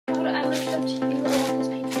want to show to you. I want this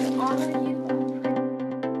painting to honor you.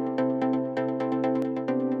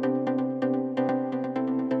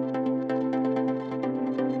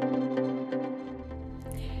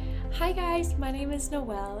 Hi guys, my name is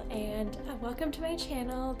Noelle and welcome to my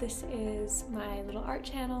channel. This is my little art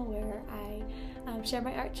channel where I share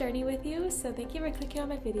my art journey with you, so thank you for clicking on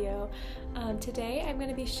my video. Today I'm going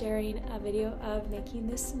to be sharing a video of making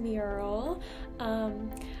this mural.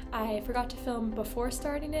 I forgot to film before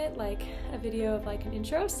starting it, like a video of like an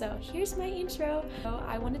intro, so here's my intro. So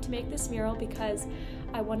I wanted to make this mural because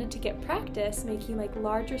I wanted to get practice making like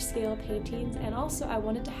larger scale paintings, and also I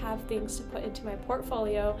wanted to have things to put into my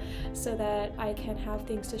portfolio so that I can have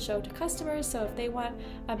things to show to customers. So if they want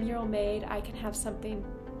a mural made, I can have something,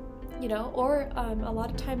 you know, or a lot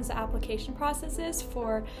of times the application processes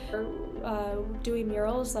for doing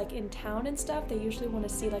murals like in town and stuff, they usually want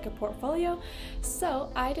to see like a portfolio.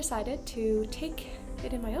 So I decided to take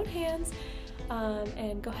it in my own hands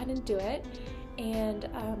and go ahead and do it, and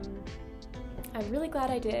I'm really glad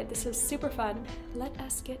I did. This was super fun. Let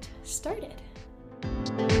us get started.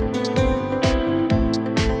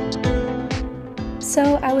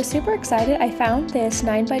 So I was super excited. I found this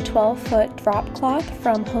 9 by 12 foot drop cloth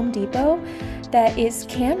from Home Depot that is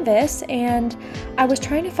canvas, and I was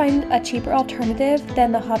trying to find a cheaper alternative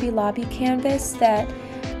than the Hobby Lobby canvas that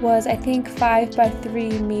was, I think, 5 by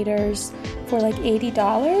 3 meters for like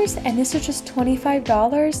 $80, and this was just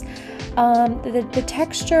 $25. The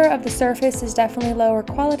texture of the surface is definitely lower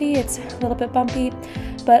quality. It's a little bit bumpy,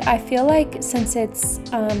 but I feel like since it's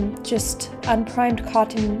just unprimed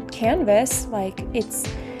cotton canvas, like it's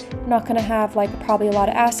not gonna have like probably a lot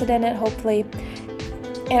of acid in it, hopefully.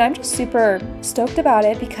 And I'm just super stoked about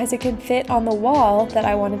it because it can fit on the wall that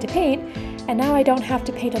I wanted to paint, and now I don't have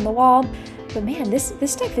to paint on the wall. But man, this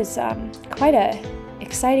stuff is quite a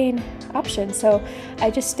exciting option. So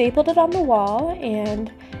I just stapled it on the wall, and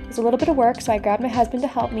it was a little bit of work, so I grabbed my husband to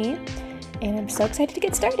help me, and I'm so excited to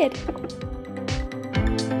get started.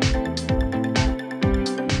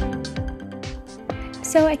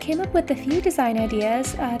 So I came up with a few design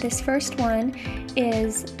ideas. This first one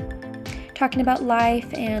is talking about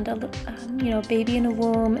life and you know, baby in a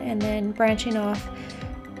womb, and then branching off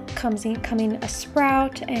coming a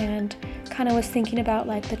sprout, and kind of was thinking about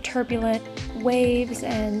like the turbulent waves,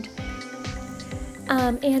 and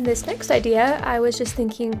this next idea I was just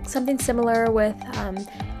thinking something similar with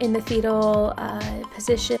in the fetal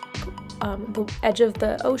position, the edge of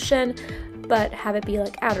the ocean, but have it be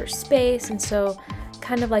like outer space, and so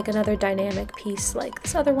kind of like another dynamic piece like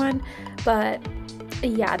this other one. But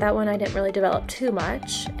yeah, that one I didn't really develop too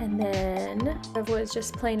much. And then I was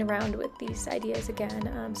just playing around with these ideas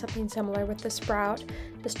again, something similar with the sprout,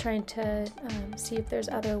 just trying to see if there's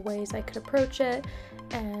other ways I could approach it,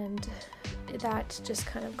 and that just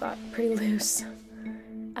kind of got pretty loose.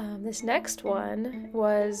 This next one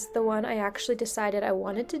was the one I actually decided I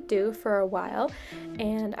wanted to do for a while,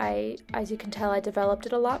 and as you can tell, I developed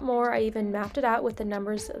it a lot more. I even mapped it out with the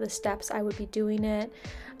numbers of the steps I would be doing it,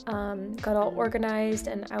 got all organized,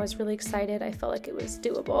 and I was really excited. I felt like it was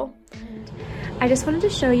doable. I just wanted to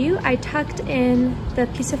show you, I tucked in the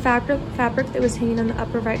piece of fabric that was hanging on the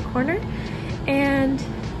upper right corner, and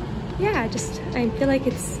yeah, I feel like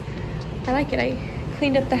I like it. I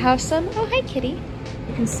cleaned up the house some. Oh, hi kitty.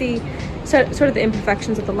 You can see sort of the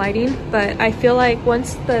imperfections of the lighting, but I feel like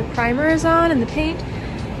once the primer is on and the paint,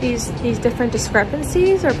 these different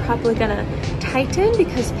discrepancies are probably gonna tighten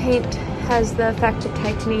because paint has the effect of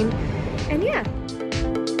tightening, and yeah.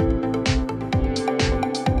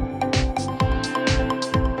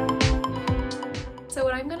 So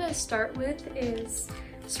what I'm gonna start with is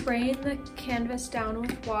spraying the canvas down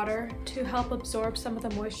with water to help absorb some of the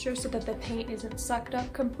moisture so that the paint isn't sucked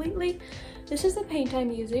up completely. This is the paint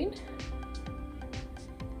I'm using,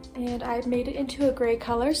 and I've made it into a gray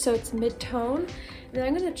color, so it's mid-tone. And then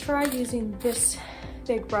I'm gonna try using this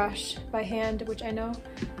big brush by hand, which I know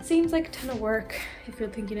seems like a ton of work if you're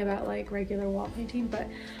thinking about like regular wall painting, but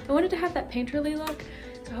I wanted to have that painterly look,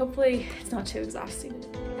 so hopefully it's not too exhausting.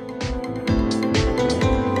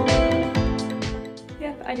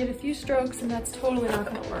 Yep, I did a few strokes, and that's totally not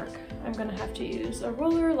gonna work. I'm gonna have to use a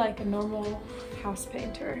roller like a normal house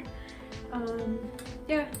painter.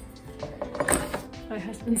 Yeah. My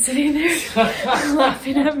husband's sitting there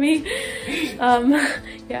laughing at me.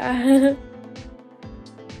 Yeah.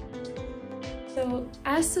 So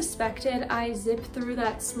as suspected, I zipped through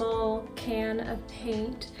that small can of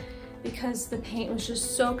paint because the paint was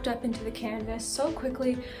just soaked up into the canvas so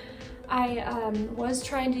quickly. I was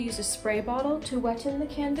trying to use a spray bottle to wetten the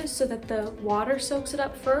canvas so that the water soaks it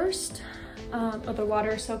up first, or the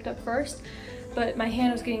water is soaked up first, but my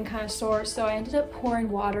hand was getting kind of sore, so I ended up pouring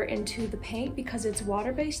water into the paint because it's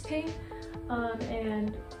water-based paint.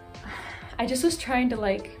 And I just was trying to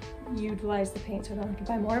like utilize the paint so I don't have to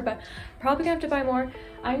buy more, but probably gonna have to buy more.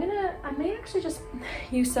 I may actually just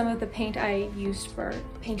use some of the paint I used for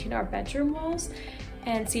painting our bedroom walls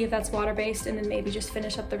and see if that's water-based, and then maybe just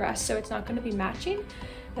finish up the rest so it's not going to be matching,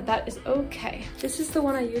 but that is okay. This is the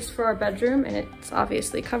one I used for our bedroom, and it's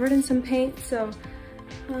obviously covered in some paint, so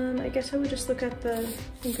I guess I would just look at the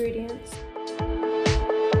ingredients.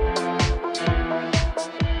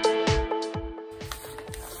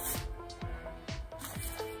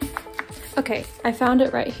 Okay, I found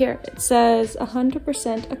it right here. It says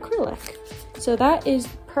 100% acrylic, so that is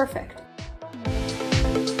perfect.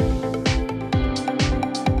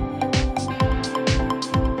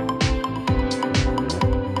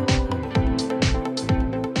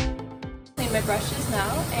 My brushes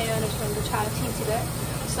now, and I just wanted to chat a teensy bit.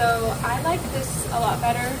 So I like this a lot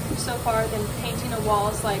better so far than painting a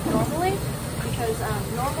walls like normally, because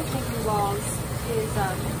normal painting walls is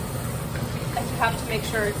like you have to make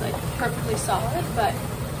sure it's like perfectly solid, but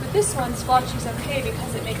with this one, splotchy is okay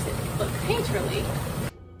because it makes it look painterly.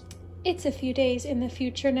 It's a few days in the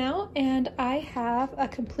future now, and I have a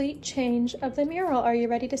complete change of the mural. Are you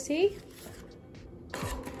ready to see?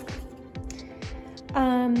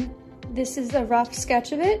 This is a rough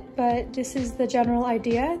sketch of it, but this is the general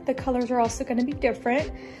idea. The colors are also going to be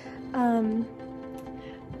different. And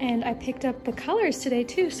I picked up the colors today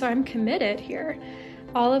too, so I'm committed here.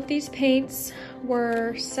 All of these paints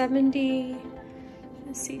were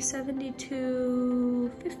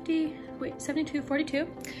 72.42.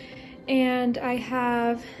 And I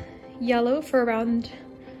have yellow for around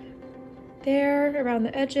there, around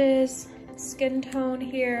the edges, skin tone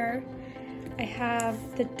here. I have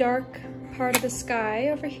the dark part of the sky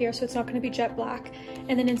over here, so it's not going to be jet black.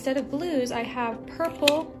 And then instead of blues, I have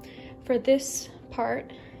purple for this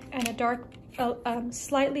part and a dark,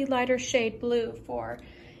 slightly lighter shade blue for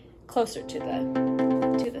closer to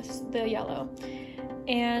the yellow.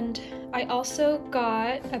 And I also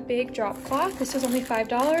got a big drop cloth. This was only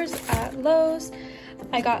 $5 at Lowe's.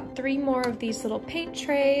 I got 3 more of these little paint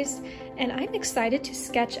trays, and I'm excited to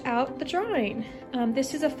sketch out the drawing.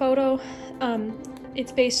 This is a photo,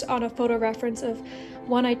 it's based on a photo reference of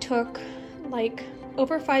one I took like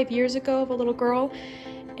over 5 years ago of a little girl,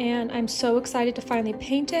 and I'm so excited to finally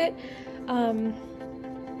paint it.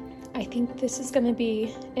 I think this is going to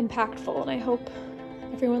be impactful, and I hope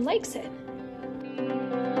everyone likes it.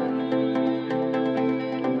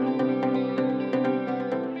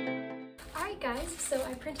 So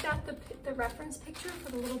I printed out the reference picture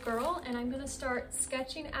for the little girl, and I'm going to start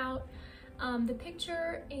sketching out the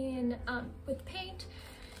picture in with paint.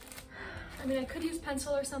 I mean, I could use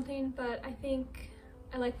pencil or something, but I think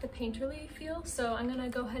I like the painterly feel, so I'm going to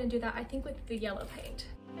go ahead and do that, I think, with the yellow paint.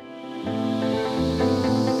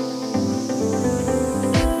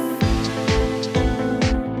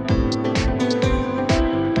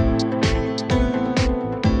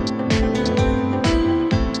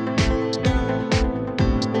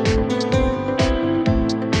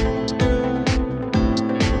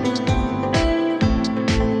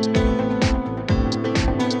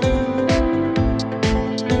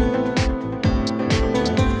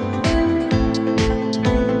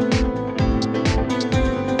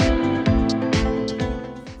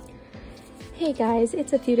 Hey guys,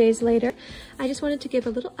 it's a few days later. I just wanted to give a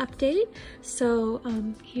little update. So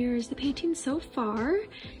here's the painting so far,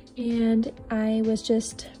 and I was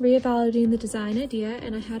just reevaluating the design idea,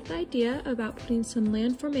 and I had the idea about putting some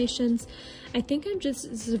land formations. I think this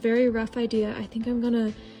is a very rough idea. I think I'm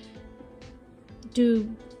gonna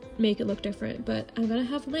make it look different, but I'm gonna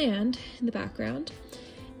have land in the background,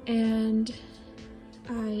 and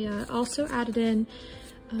I also added in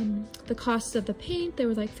the costs of the paint. They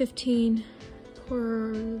were like $15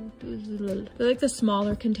 for like the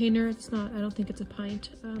smaller container. It's not, I don't think it's a pint,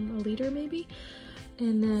 a liter maybe.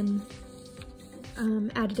 And then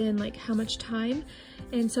added in like how much time.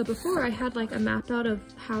 And so before I had like a map out of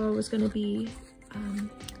how I was going to be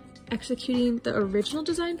executing the original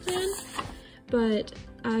design plan, but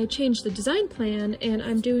I changed the design plan and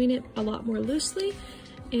I'm doing it a lot more loosely,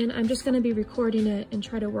 and I'm just going to be recording it and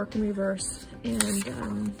try to work in reverse,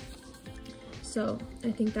 and so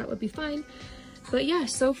I think that would be fine. But yeah,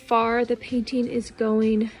 so far the painting is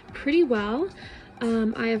going pretty well.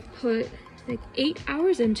 I have put like 8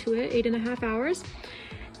 hours into it, 8.5 hours,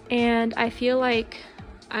 and I feel like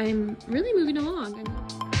I'm really moving along.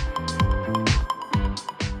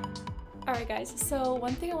 Alright guys, so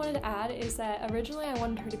one thing I wanted to add is that originally I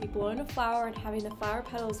wanted her to be blowing a flower and having the flower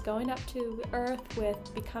petals going up to the earth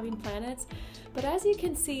with becoming planets, but as you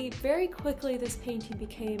can see, very quickly this painting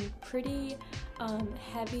became pretty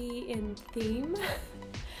heavy in theme.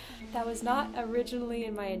 That was not originally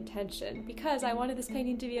in my intention, because I wanted this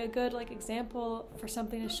painting to be a good example for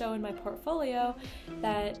something to show in my portfolio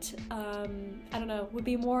that, I don't know, would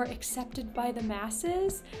be more accepted by the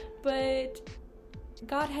masses, but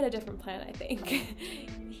God had a different plan, I think.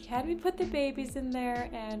 He had me put the babies in there,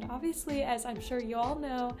 and obviously, as I'm sure you all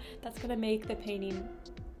know, that's gonna make the painting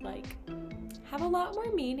have a lot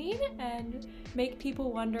more meaning and make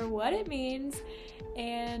people wonder what it means.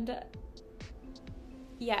 And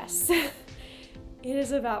yes, it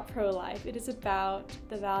is about pro-life. It is about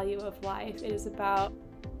the value of life. It is about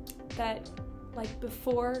that,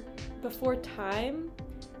 before time,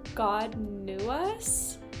 God knew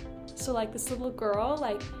us. So this little girl,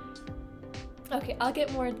 okay, I'll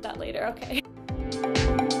get more into that later, okay.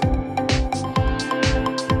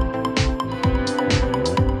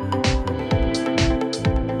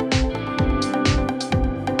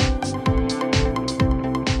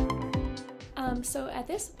 So at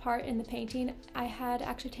this part in the painting, I had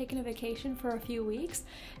actually taken a vacation for a few weeks,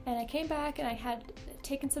 and I came back and I had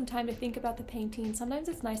taken some time to think about the painting. Sometimes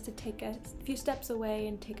it's nice to take a few steps away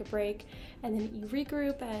and take a break, and then you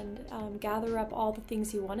regroup and gather up all the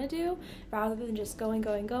things you want to do, rather than just going,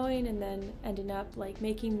 and then ending up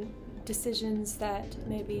making decisions that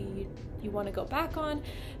maybe you want to go back on.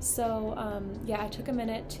 So yeah, I took a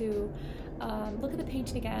minute to look at the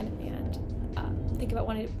painting again and think about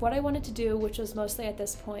what I wanted to do, which was mostly at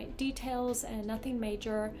this point details and nothing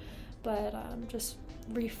major, but just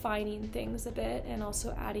refining things a bit and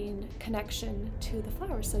also adding connection to the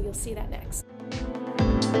flowers. So you'll see that next.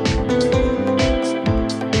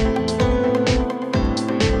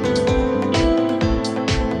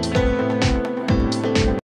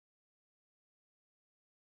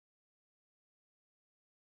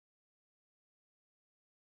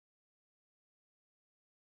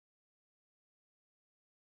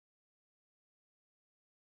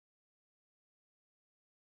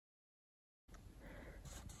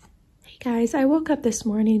 Guys, I woke up this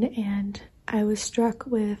morning and I was struck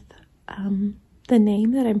with the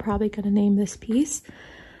name that I'm probably going to name this piece.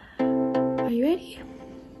 Are you ready?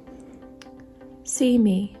 See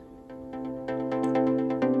me.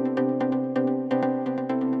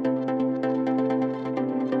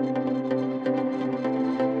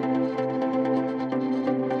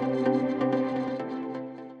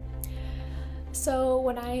 So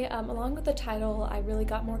when I, along with the title, I really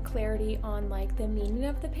got more clarity on the meaning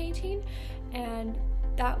of the painting, and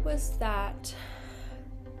that was that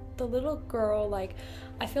the little girl,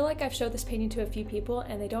 I feel like I've showed this painting to a few people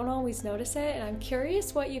and they don't always notice it, and I'm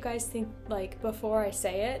curious what you guys think before I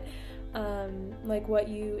say it, what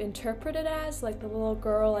you interpret it as, the little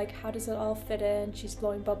girl, how does it all fit in? She's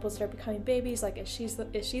blowing bubbles that are becoming babies, is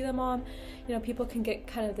she the mom? You know, people can get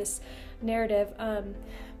kind of this narrative,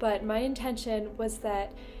 but my intention was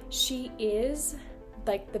that she is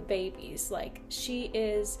the babies, she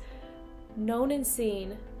is known and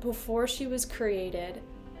seen before she was created,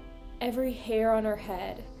 every hair on her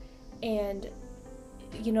head, and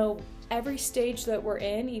every stage that we're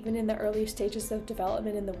in, even in the early stages of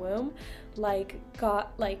development in the womb,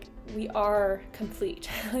 we are complete.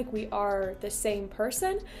 We are the same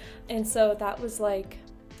person. And so that was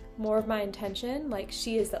more of my intention,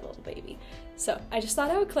 she is that little baby. So I just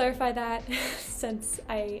thought I would clarify that since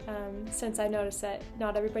I noticed that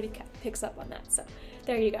not everybody picks up on that. So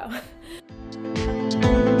there you go.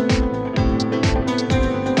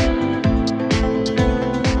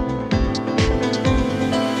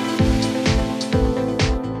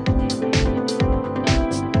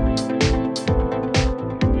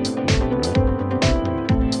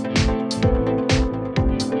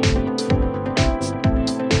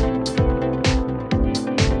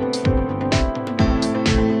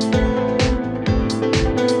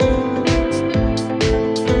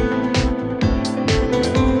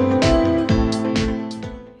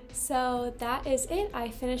 So that is it. I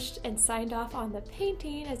finished and signed off on the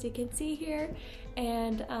painting, as you can see here,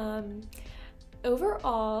 and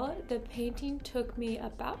overall the painting took me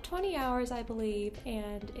about 20 hours, I believe,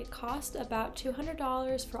 and it cost about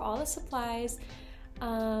 $200 for all the supplies.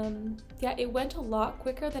 Yeah, it went a lot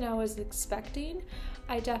quicker than I was expecting.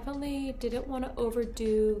 I definitely didn't want to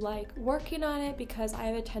overdo working on it, because I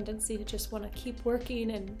have a tendency to just want to keep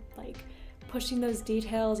working and pushing those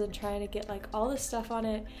details and trying to get all this stuff on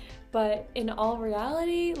it. But in all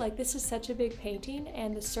reality, this is such a big painting,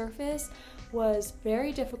 and the surface was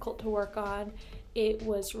very difficult to work on, it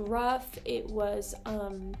was rough, it was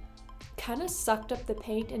kind of sucked up the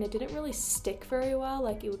paint, and it didn't really stick very well.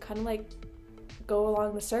 Like, it would kind of like go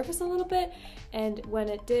along the surface a little bit, and when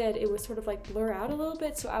it did, it would sort of like blur out a little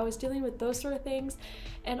bit. So I was dealing with those sort of things,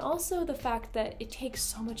 and also the fact that it takes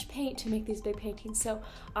so much paint to make these big paintings. So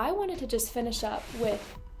I wanted to just finish up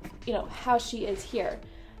with, you know, how she is here,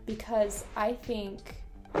 because I think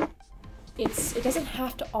it doesn't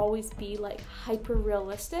have to always be like hyper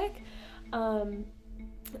realistic.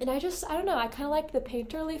 And I don't know, I kind of like the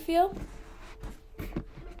painterly feel.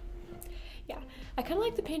 Yeah, I kind of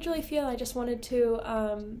like the painterly feel. I just wanted to,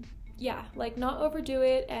 yeah, like not overdo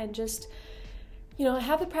it and just, you know,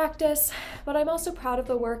 have the practice, but I'm also proud of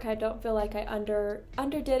the work. I don't feel like I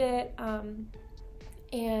underdid it.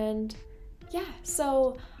 And yeah,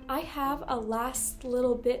 so I have a last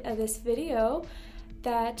little bit of this video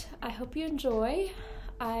that I hope you enjoy.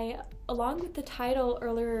 Along with the title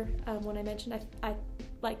earlier, when I mentioned I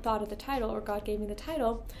like thought of the title, or God gave me the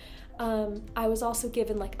title, I was also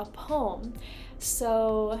given like a poem.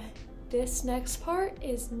 So this next part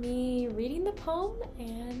is me reading the poem,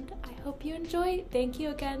 and I hope you enjoy. Thank you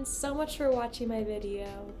again so much for watching my video.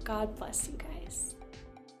 God bless you guys.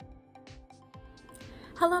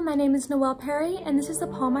 Hello, my name is Noelle Perry, and this is the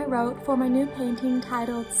poem I wrote for my new painting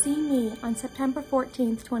titled See Me on September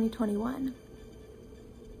 14th, 2021.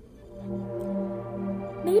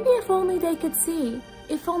 Maybe if only they could see,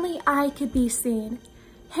 if only I could be seen.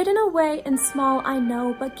 Hidden away and small, I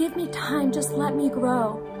know, but give me time, just let me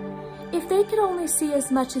grow. If they could only see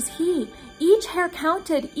as much as he, each hair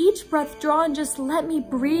counted, each breath drawn, just let me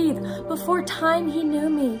breathe. Before time he knew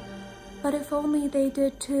me, but if only they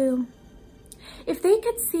did too. If they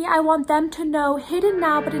could see, I want them to know, hidden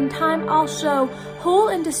now, but in time I'll show. Whole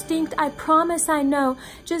and distinct, I promise I know.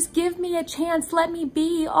 Just give me a chance, let me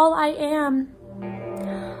be all I am.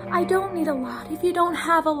 I don't need a lot. If you don't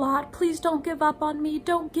have a lot, please don't give up on me.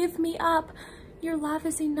 Don't give me up. Your love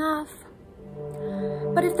is enough.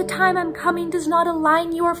 But if the time I'm coming does not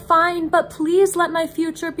align, you are fine. But please let my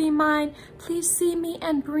future be mine. Please see me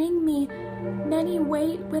and bring me. Many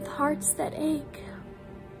wait with hearts that ache.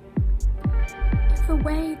 If the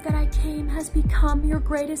way that I came has become your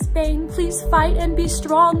greatest bane, please fight and be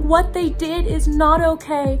strong. What they did is not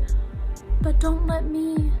okay. But don't let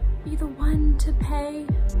me be the one to pay.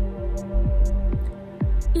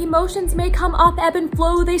 Emotions may come up, ebb and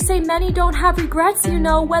flow. They say many don't have regrets, you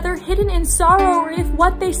know, whether hidden in sorrow or if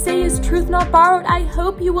what they say is truth not borrowed. I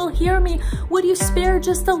hope you will hear me. Would you spare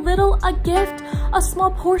just a little, a gift, a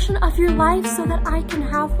small portion of your life so that I can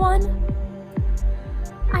have one?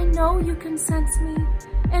 I know you can sense me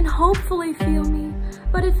and hopefully feel me,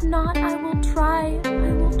 but if not, I will try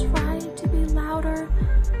to be louder.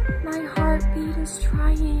 My heartbeat is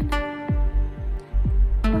trying.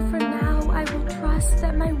 But for now, I will trust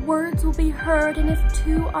that my words will be heard, and if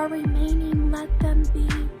two are remaining, let them be.